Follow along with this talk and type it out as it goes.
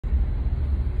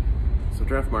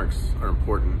draft marks are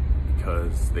important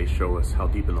because they show us how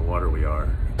deep in the water we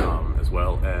are, as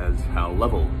well as how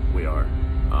level we are.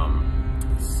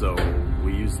 So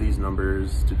we use these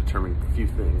numbers to determine a few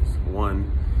things.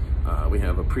 One, we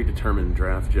have a predetermined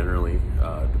draft generally,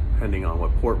 depending on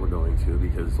what port we're going to,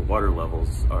 because the water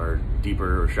levels are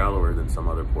deeper or shallower than some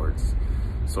other ports.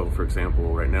 So for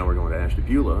example, right now we're going to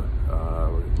Ashtabula,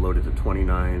 we're loaded to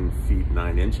 29 feet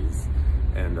 9 inches.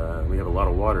 And we have a lot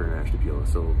of water in Ashtabula,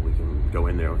 so we can go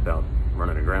in there without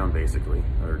running aground basically,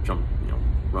 or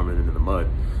running into the mud.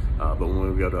 But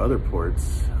when we go to other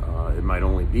ports, it might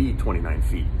only be 29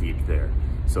 feet deep there.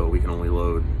 So we can only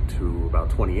load to about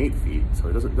 28 feet. So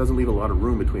it doesn't leave a lot of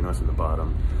room between us and the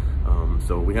bottom.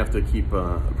 So we have to keep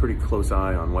a pretty close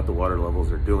eye on what the water levels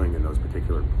are doing in those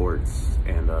particular ports.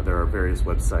 And there are various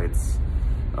websites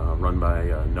run by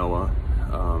NOAA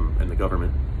and the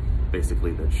government,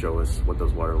 basically, that show us what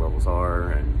those water levels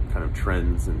are and kind of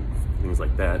trends and things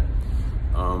like that.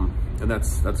 And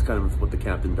that's kind of what the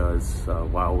captain does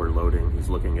while we're loading. He's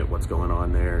looking at what's going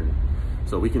on there. And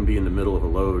so we can be in the middle of a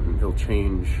load and he'll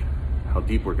change how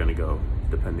deep we're gonna go,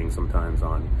 depending sometimes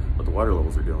on what the water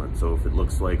levels are doing. So if it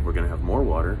looks like we're gonna have more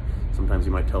water, sometimes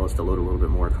he might tell us to load a little bit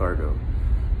more cargo.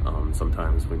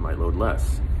 Sometimes we might load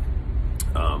less.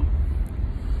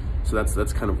 So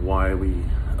that's kind of why we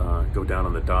go down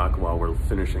on the dock while we're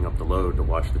finishing up the load to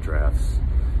watch the drafts.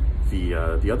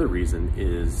 The other reason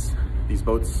is these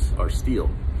boats are steel,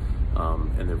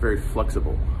 and they're very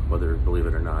flexible, whether believe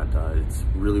it or not. It's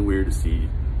really weird to see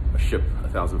a ship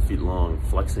 1,000 feet long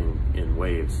flexing in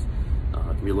waves.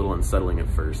 It can be a little unsettling at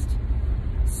first.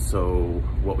 So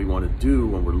what we want to do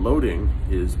when we're loading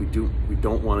is we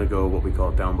don't want to go what we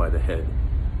call down by the head,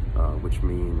 which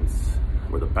means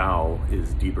where the bow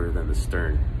is deeper than the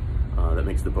stern. That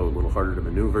makes the boat a little harder to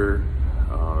maneuver,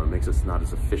 makes us not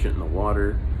as efficient in the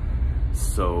water.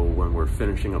 So when we're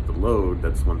finishing up the load,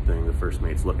 that's one thing the first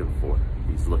mate's looking for.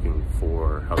 He's looking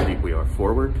for how deep we are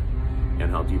forward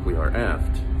and how deep we are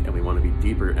aft, and we want to be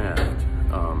deeper aft.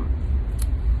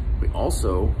 We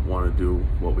also want to do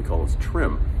what we call as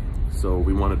trim. So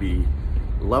we want to be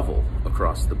level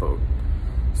across the boat.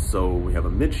 So we have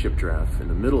a midship draft in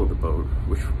the middle of the boat,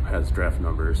 which has draft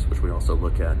numbers, which we also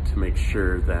look at to make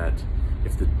sure that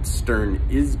if the stern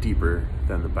is deeper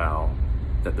than the bow,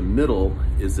 that the middle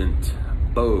isn't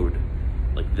bowed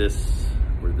like this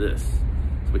or this.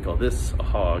 So we call this a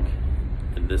hog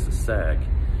and this a sag.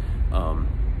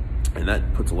 And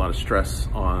that puts a lot of stress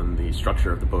on the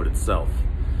structure of the boat itself.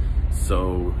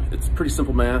 So it's pretty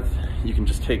simple math. You can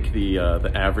just take the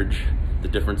average, the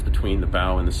difference between the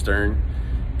bow and the stern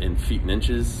in feet and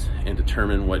inches, and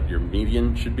determine what your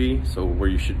median should be. So where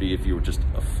you should be if you were just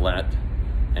a flat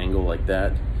angle like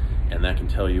that, and that can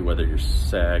tell you whether you're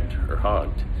sagged or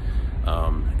hogged.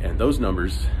 And those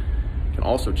numbers can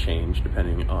also change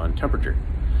depending on temperature.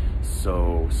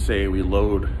 So say we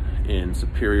load in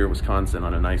Superior, Wisconsin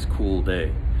on a nice cool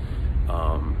day,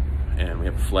 and we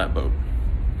have a flat boat.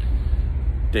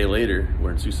 Day later,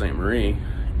 we're in Sault Ste. Marie,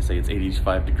 say it's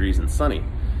 85 degrees and sunny.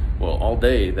 Well, all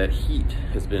day that heat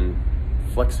has been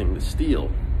flexing the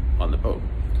steel on the boat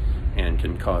and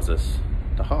can cause us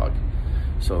to hog.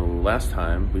 So last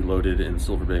time we loaded in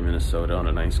Silver Bay, Minnesota on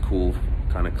a nice cool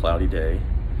kind of cloudy day,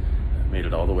 made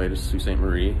it all the way to Sault Ste.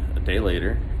 Marie a day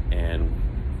later, and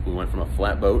we went from a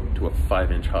flat boat to a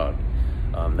 5-inch hog.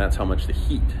 That's how much the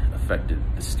heat affected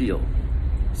the steel.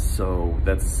 So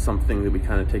that's something that we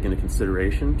kind of take into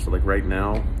consideration. So like right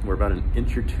now, we're about 1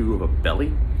 inch or 2 of a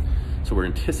belly. So we're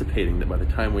anticipating that by the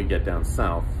time we get down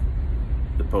south,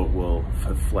 the boat will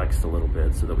have flexed a little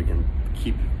bit so that we can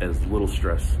keep as little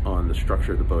stress on the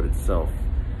structure of the boat itself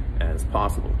as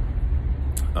possible.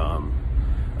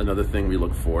 Another thing we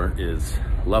look for is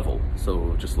level.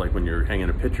 So just like when you're hanging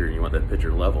a picture and you want that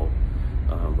picture level,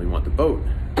 we want the boat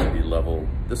to be level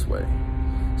this way.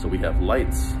 So we have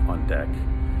lights on deck,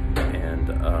 and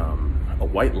a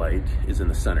white light is in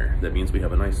the center. That means we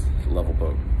have a nice level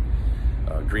boat.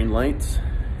 Green lights,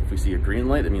 if we see a green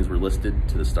light, that means we're listed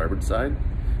to the starboard side.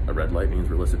 A red light means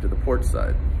we're listed to the port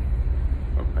side.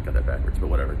 Oh, I got that backwards, but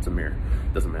whatever, it's a mirror,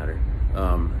 doesn't matter.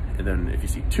 And then if you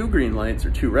see 2 green lights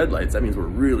or 2 red lights, that means we're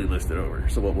really listed over.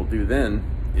 So what we'll do then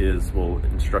is we'll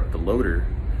instruct the loader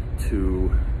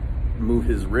to move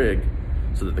his rig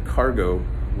so that the cargo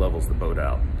levels the boat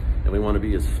out. And we want to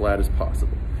be as flat as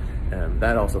possible. And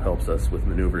that also helps us with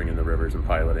maneuvering in the rivers and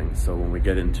piloting. So when we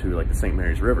get into like the St.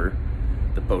 Mary's River,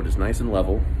 the boat is nice and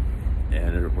level,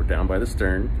 and we're down by the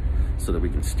stern so that we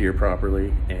can steer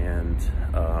properly and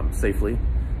safely.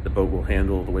 The boat will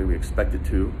handle the way we expect it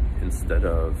to instead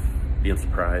of being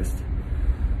surprised.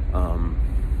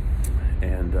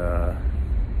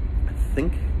 I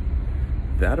think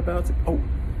that about it. Oh,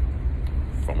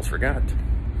 almost forgot.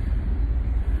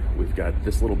 We've got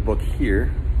this little book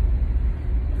here.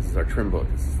 This is our trim book.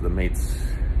 This is the mate's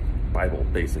Bible,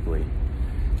 basically.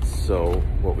 So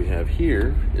what we have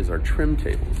here is our trim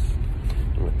tables.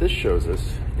 And what this shows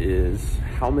us is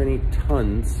how many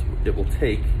tons it will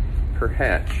take per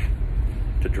hatch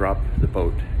to drop the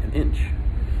boat an inch.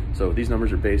 So these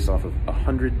numbers are based off of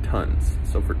 100 tons.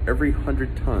 So for every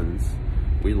 100 tons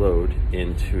we load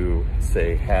into,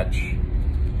 say, hatch,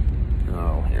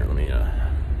 oh, here, let me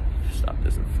stop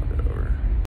this and flip it over.